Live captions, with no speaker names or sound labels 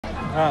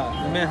啊，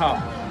你们好。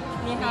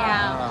你好。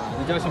啊，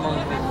你叫什么名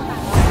字？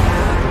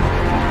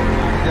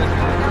你叫什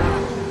么？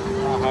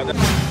啊，好的。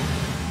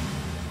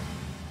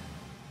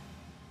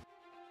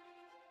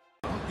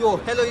Yo,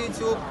 hello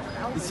YouTube.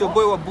 It's your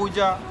boy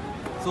Wabuja.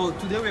 So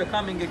today we are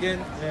coming again.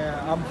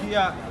 I'm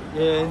here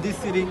in this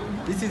city.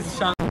 This is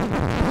Shanghai.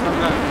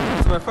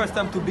 It's my first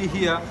time to be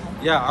here.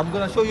 Yeah, I'm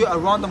gonna show you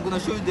around. I'm gonna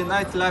show you the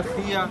nightlife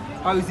here.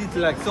 How is it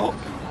like? So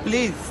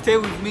please stay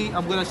with me.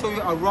 I'm gonna show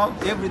you around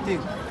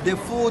everything. The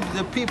food,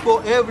 the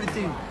people,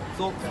 everything.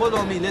 So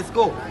follow me. Let's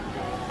go.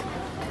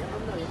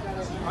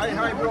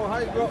 Hi bro.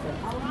 Hi bro.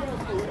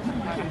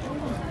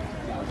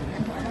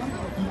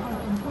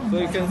 So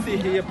you can see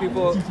here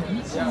people.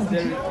 Yeah,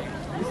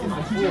 this is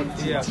the food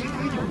here.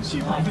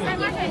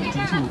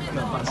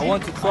 I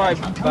want to try,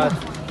 but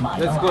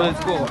let's go.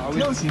 I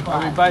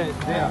will buy it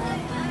there.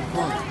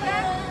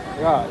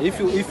 Yeah, if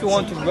you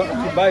want to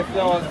buy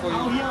flowers for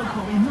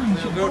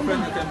your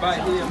girlfriend, you can buy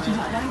here, man.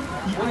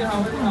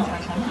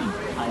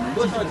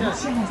 多少钱？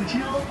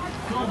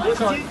多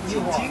少一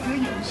伙？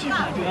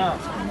啊。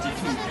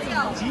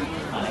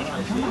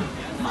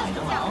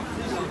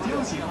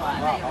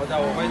好的，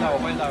我回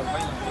来。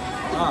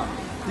啊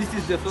 ，this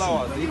is the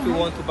flowers. If you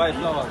want to buy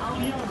flowers,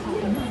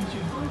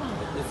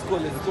 let's go.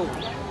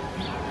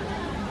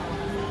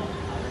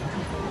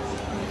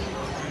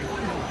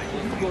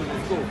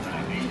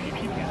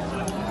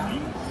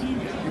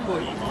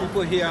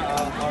 People here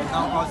are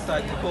now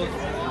outside because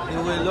they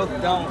will lock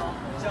down.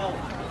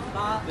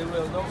 They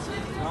will lock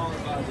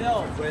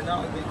down. Right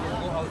now they can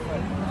go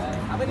outside.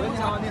 你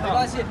好，没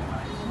关系。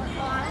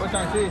我想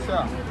试一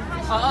下。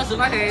20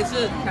块钱一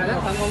次，挑战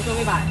成功送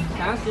100，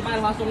挑战失败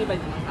的话送1杯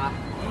柠檬茶。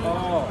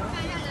哦，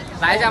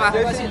来一下吗？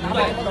没关系，拿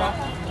来。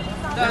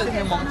这是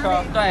柠檬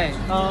茶。对，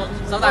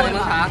手打柠檬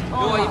茶，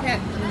给我1片。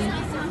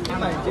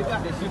买这个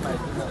还是买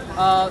这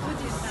个？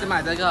先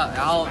买这个，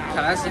然后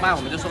挑战失败我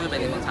们就送1杯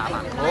柠檬茶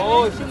嘛。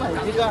哦，是买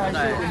这个还是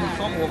你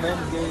送我们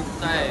给？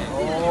对。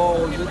哦，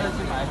我觉得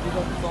是买这个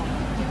送。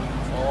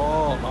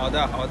哦，好的。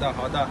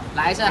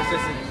来一次。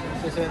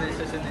谢谢你。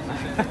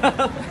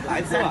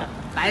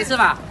来一次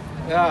吧。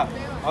呀，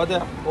好的，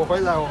我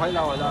回来，我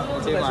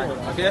先买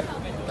 ，OK？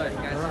 对，应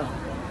该是。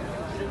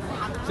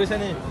谢谢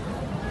你。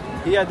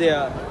Here they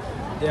are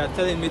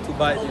telling me to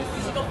buy this,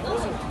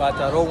 but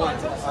I don't want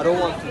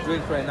to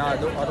drink right now. I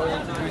don't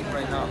want to drink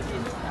right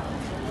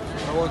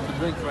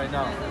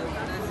now.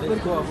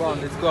 Let's go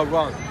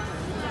around.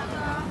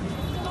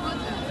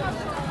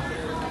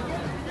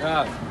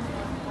 Yeah.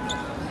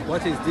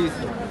 What is this?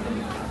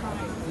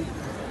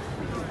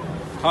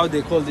 How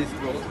they call this,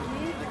 bro?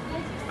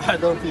 I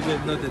don't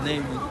even know the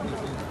name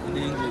in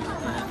English,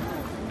 man.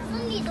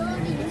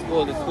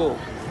 Let's go.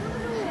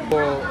 So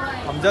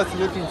I'm just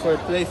looking for a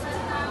place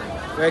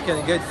where I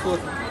can get food.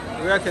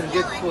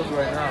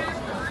 Right now.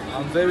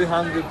 I'm very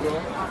hungry, bro.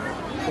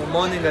 From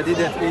morning I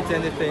didn't eat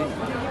anything.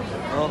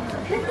 No?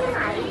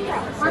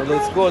 So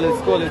let's go.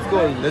 Let's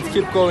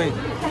keep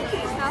going.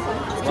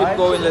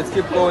 Let's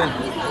keep going.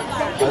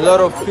 A lot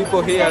of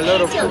people here, man. A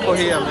lot of people.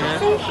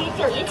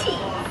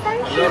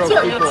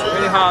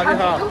 Ni hao.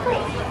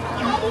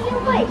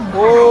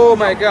 Oh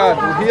my God!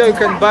 Here you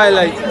can buy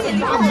like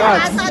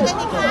cards.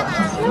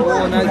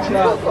 Oh, nice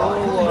card. Oh,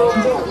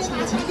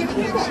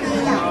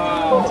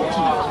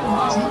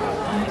 wow.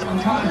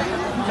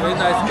 Very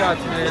nice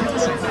cards, man.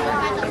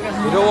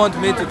 You don't want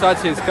me to touch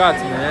his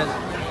cards, man.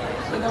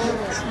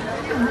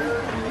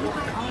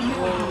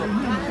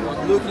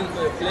 I'm looking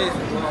for a place,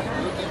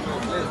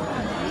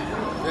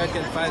 where I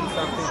can find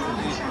something to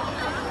eat.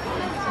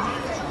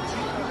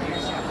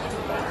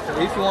 So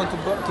if you want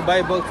to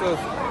buy boxes.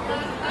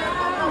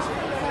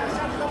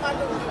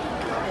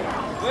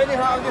 喂，你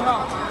好。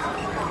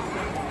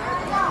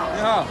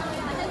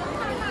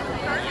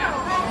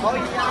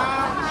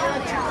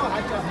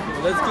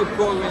Let's keep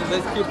going,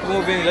 let's keep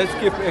moving, let's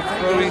keep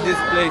exploring this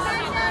place.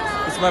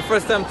 It's my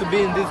first time to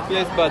be in this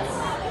place, but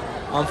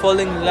I'm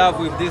falling in love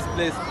with this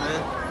place,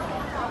 man.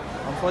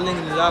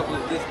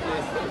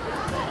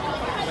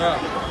 Yeah.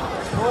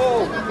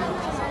 Oh!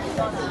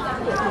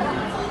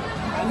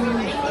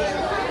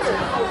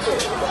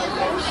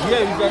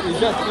 Yeah, you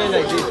just play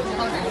like this.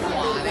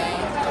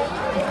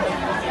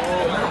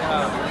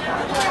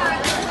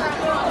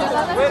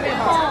 Really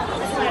hard.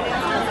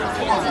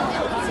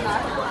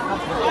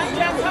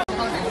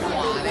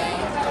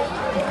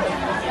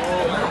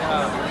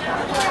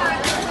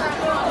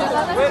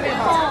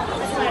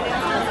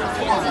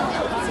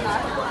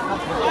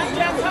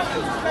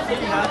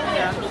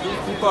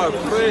 People are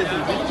crazy.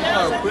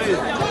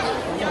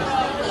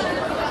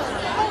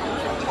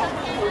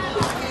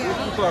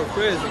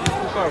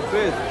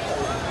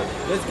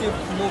 Let's keep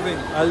moving.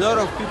 A lot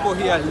of people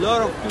here, I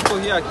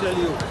tell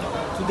you.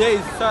 Today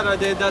is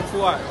Saturday, that's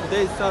why.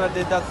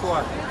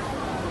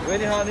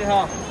 Ni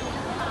hao.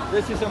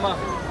 这是什么？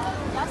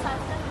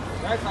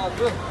来草子。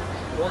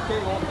OK，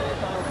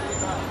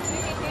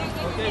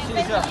 试一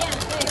下。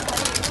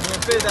免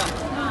费的。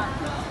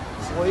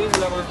我赢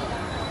了吗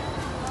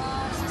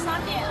？13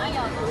点，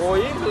我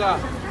赢了。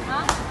啊？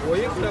我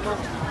赢了吗？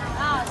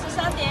啊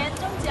，13点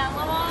中奖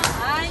了吗？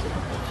啊？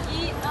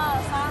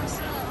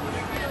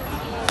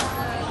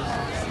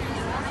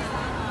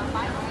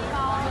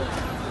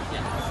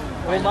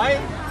我买，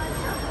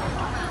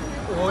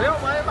我要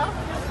买吗？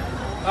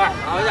啊，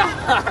好的，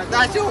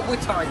那就不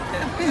找你。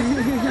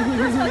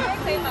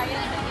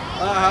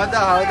啊，好的，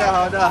好的，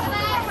好的。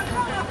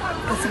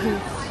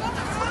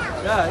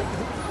Yeah,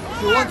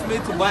 she wants me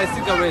to buy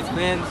cigarettes,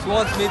 man. She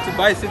wants me to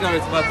buy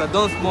cigarettes, but I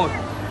don't smoke.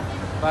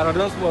 But I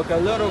don't smoke. A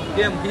lot of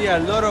game here, a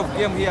lot of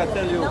game here, I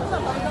tell you. A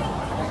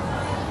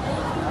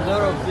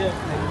lot of game.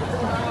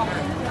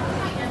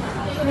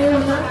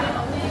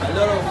 A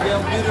lot of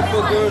game,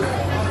 beautiful girls.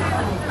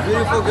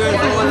 Beautiful girls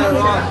all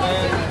around,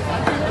 man.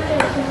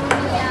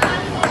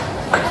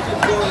 Let's keep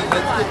going,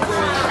 let's keep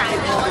going, let's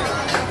keep moving.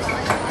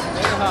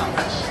 Anyhow.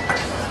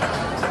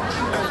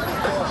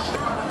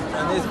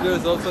 And these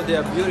girls also, they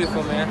are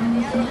beautiful, man.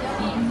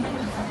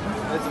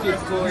 Let's keep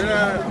going.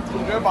 Let's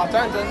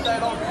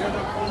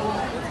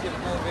keep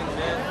moving,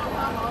 man.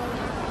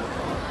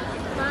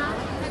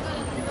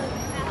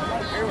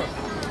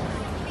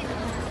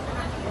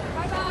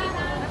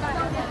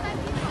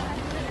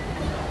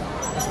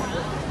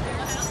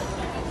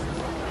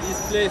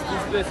 This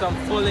place, I'm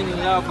falling in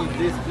love with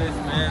this place,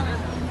 man.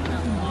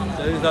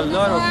 There is a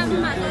lot of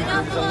things,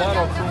 there's a lot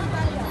of things.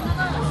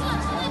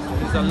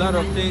 There's a lot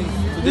of things.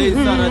 Today is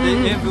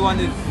Saturday, everyone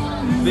is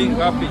being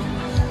happy.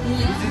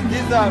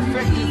 These are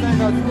fake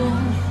designers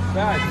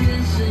bags.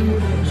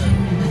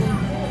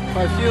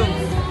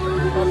 Perfumes.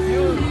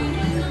 Perfume.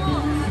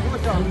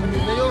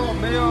 没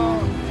有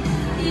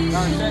男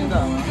生的。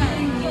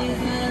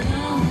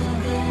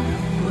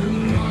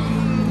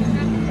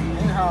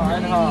很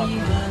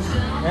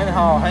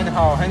好。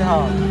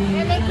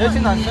这是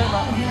男生吗？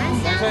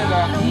男生的。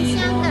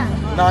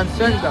男生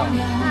的。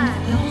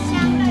香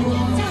的，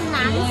就男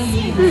性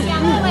香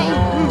味。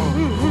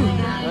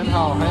很好。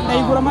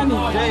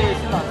这也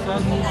是男生。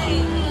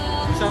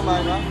你想买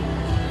吗？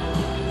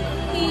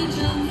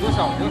多少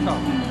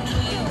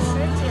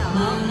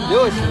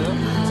？60。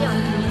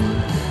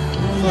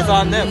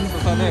69.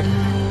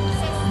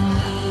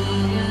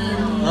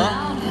 Huh?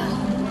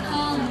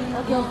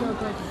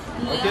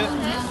 Okay.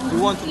 You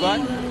want to buy?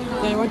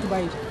 Yeah, I want to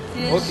buy it.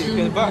 Okay, you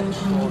can buy.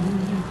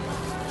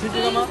 记住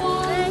了吗？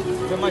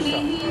干嘛去？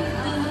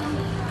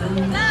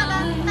大了。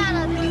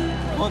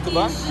Want to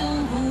buy?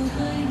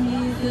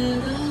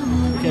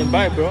 You can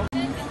buy, bro.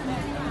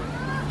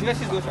 应该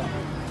是多少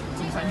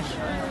？289，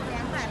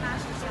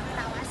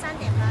打完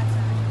3.8折。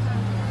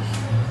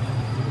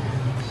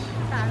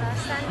打了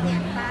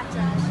3.8折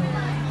是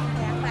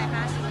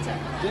289。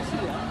这是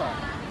200。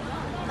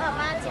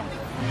289。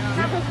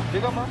这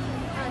个吗？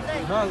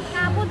对，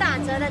它不打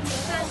折的情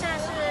况下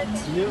是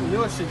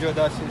69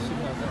的是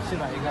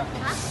哪一个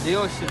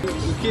？60。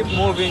You keep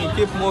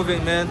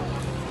moving, man.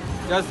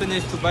 Just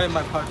finished to buy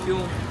my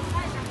perfume.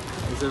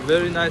 It's a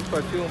very nice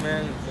perfume,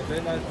 man. It's a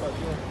very nice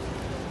perfume.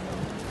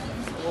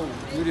 Oh,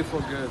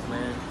 beautiful girls,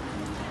 man.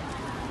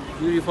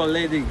 Beautiful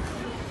ladies.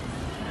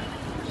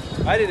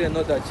 I didn't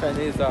know that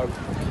Chinese are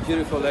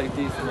beautiful like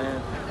this,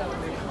 man.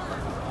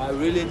 I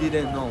really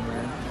didn't know,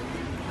 man.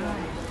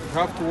 You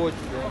have to watch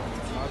them.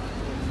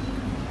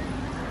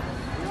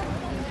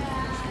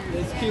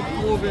 Let's keep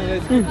moving,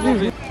 let's keep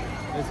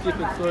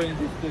exploring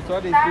this place.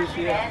 What is this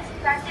here? I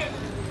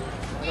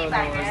don't know.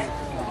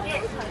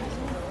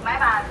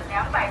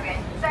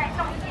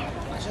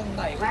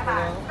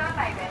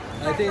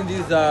 I think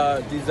these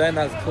are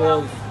designers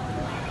called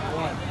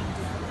what?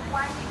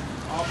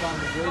 Urban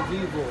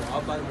Revival.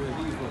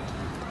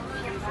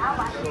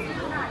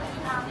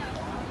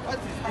 What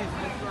is this?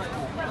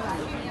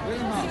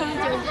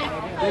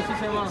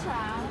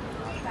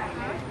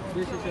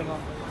 This is什么？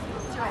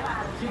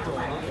鸡爪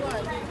吗？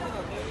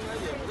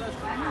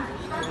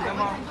甜吗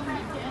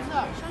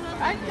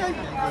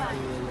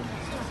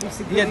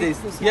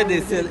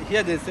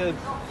？Here they sell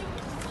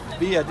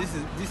beer. This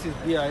is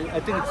beer. I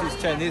think it is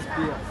Chinese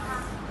beer.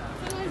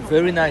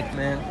 Very nice,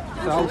 man.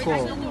 It's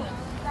alcohol.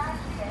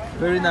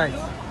 Very nice.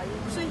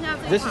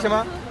 这是什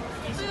么？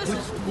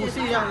不是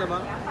一样的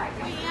吗？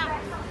不一样，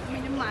已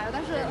经买了，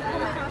但是后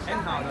面它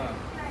很好的。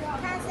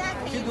它现在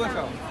可以是多少？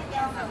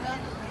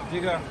这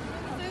个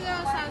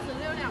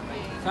36两杯。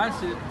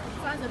36。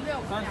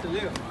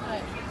对。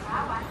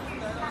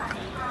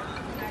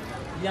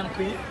2杯。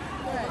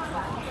对。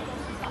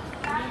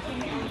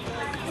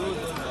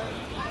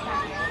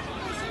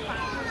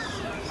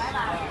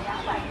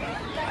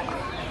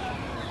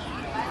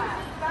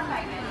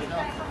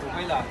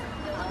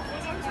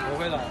我会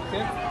了。OK，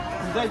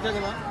 你在这里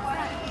吗？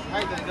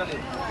在这里。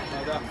好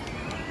的。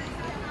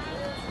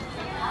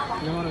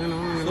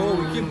So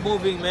we keep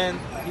moving, man.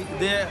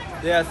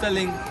 They are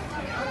selling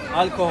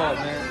alcohol,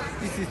 man.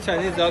 This is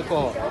Chinese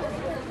alcohol.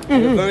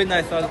 Very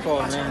nice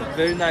alcohol, man.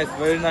 Very nice.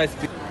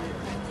 It's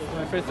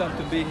my first time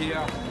to be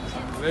here.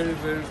 Very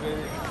great.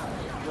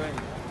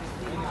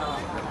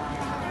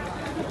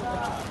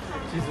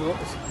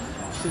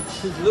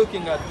 She's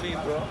looking at me,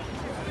 bro.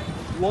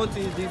 You want to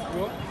eat this,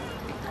 bro?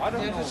 I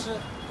don't know.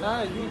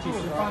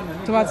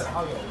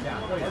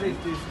 What is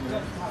this,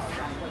 man?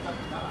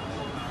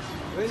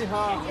 Very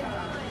hard.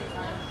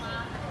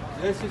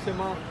 这是什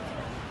么？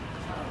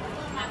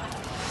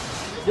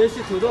这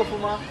是土豆腐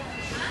吗？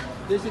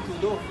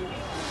 돼지통도.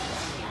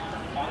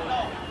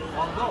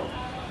 왕도.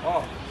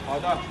 Oh,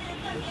 hada.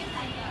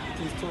 It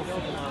is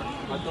tofu.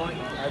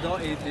 I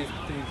don't eat these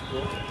things,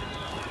 bro.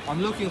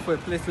 I'm looking for a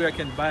place where I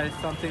can buy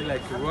something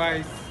like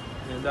rice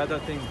and other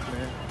things,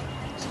 man.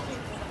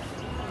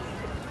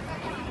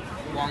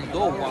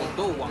 Wangdo.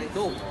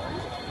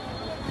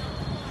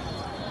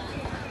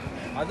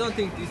 I don't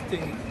think this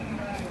thing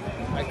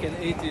I can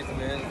eat it,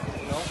 man.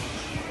 You know,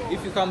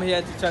 if you come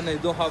here to China, you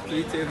don't have to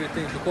eat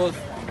everything because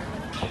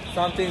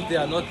some things they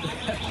are not.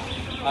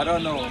 I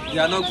don't know. They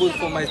are not good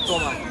for my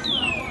stomach.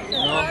 You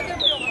know,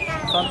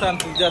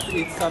 sometimes you just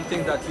eat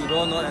something that you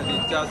don't know and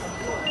it just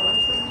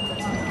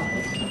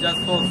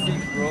fall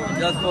sick, bro. You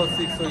just fall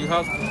sick, so you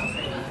have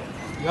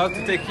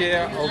to take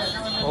care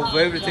of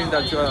everything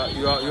that you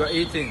are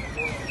eating.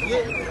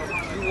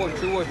 You watch,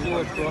 bro.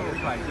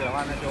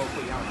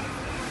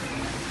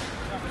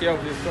 Care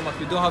of your stomach.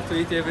 You don't have to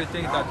eat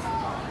everything that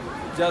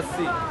just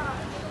see.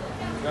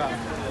 Yeah,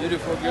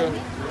 beautiful girl.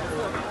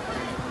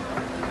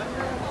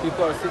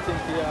 People are sitting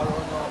here. I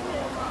don't know.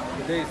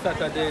 Today is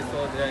Saturday,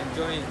 so they are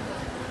enjoying.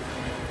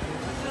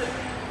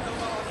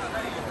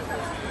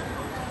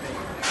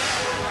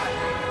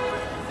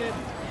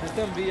 The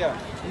same beer.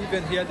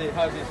 Even here they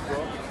have it,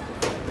 bro.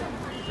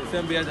 The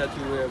same beer that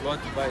you were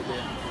about to buy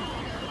there.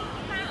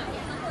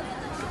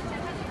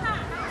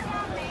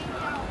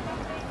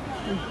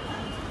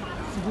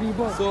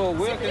 So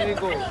where can we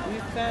go?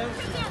 This time?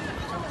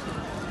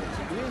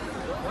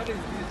 What is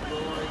this, bro?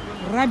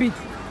 Rabbit.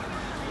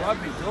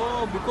 Rabbit.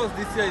 Oh, because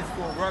this year is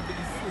for rabbit.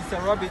 It's a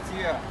rabbit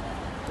year.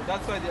 So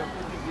that's why they are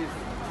putting this.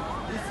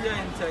 This year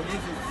in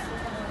Chinese,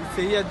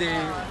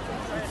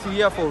 it's a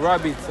year for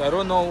rabbits. I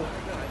don't know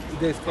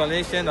the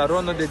explanation. I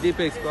don't know the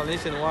deeper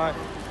explanation why.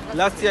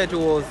 Last year it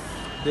was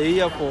the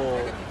year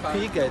for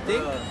pig, I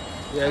think.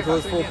 Yeah, it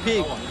was for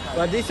pig.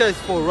 But this year is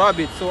for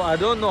rabbit. So I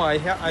don't know. I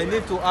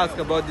need to ask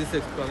about this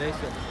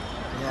explanation.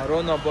 You know, I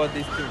don't know about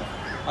this thing.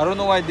 I don't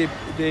know why they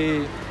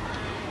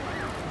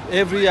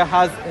every year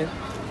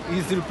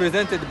is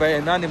represented by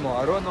an animal.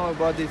 I don't know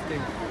about this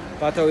thing.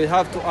 But I will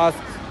have to ask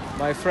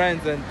my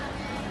friends and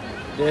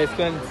they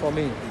explain for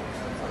me.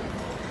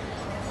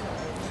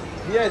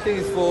 Here I think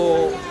it's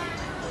for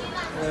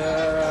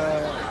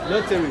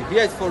lottery.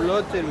 Here it's for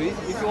lottery.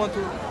 If you want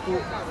to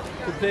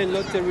play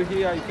lottery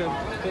here, you can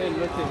play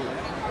lottery.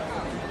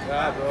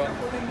 Yeah, bro.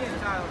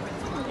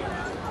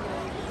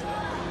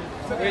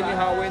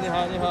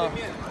 Anyhow.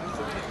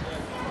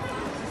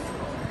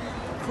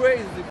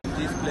 Crazy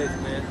this place,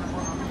 man.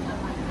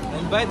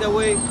 And by the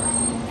way,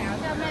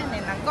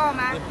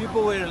 the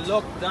people were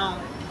locked down,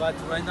 but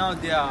right now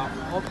they are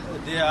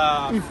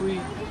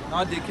free.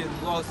 Now they can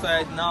go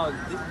outside. Now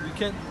we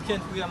can't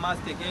wear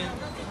mask again.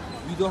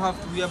 We don't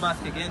have to wear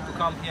mask again to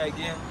come here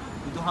again.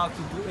 We don't have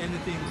to do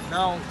anything.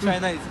 Now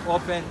China is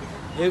open.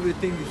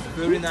 Everything is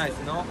very nice,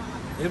 you know.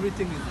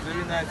 Everything is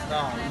very nice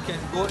now. You can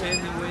go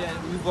anywhere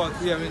without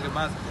wearing a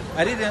mask.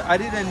 I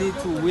didn't need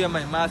to wear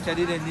my mask. I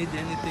didn't need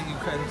anything. You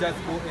can just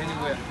go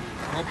anywhere.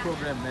 No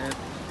problem, man.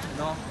 You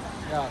know?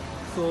 Yeah.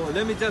 So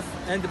let me just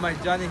end my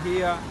journey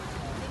here.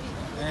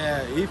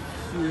 If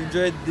you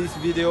enjoyed this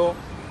video,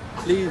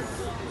 please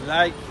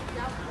like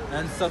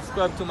and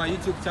subscribe to my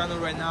YouTube channel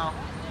right now.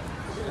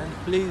 And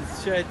please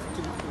share it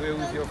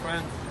with your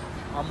friends.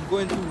 I'm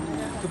going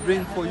to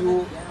bring for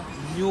you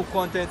new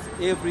content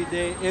every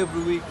day,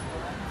 every week.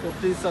 So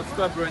please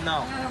subscribe right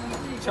now.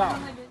 Ciao.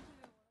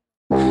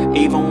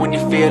 Even when you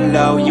feel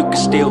low, you can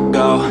still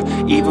go.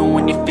 Even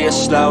when you feel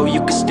slow, you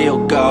can still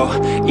go.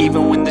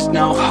 Even when there's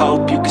no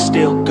hope, you can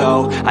still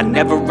go. I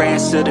never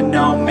answer to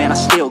no, man, I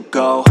still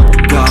go.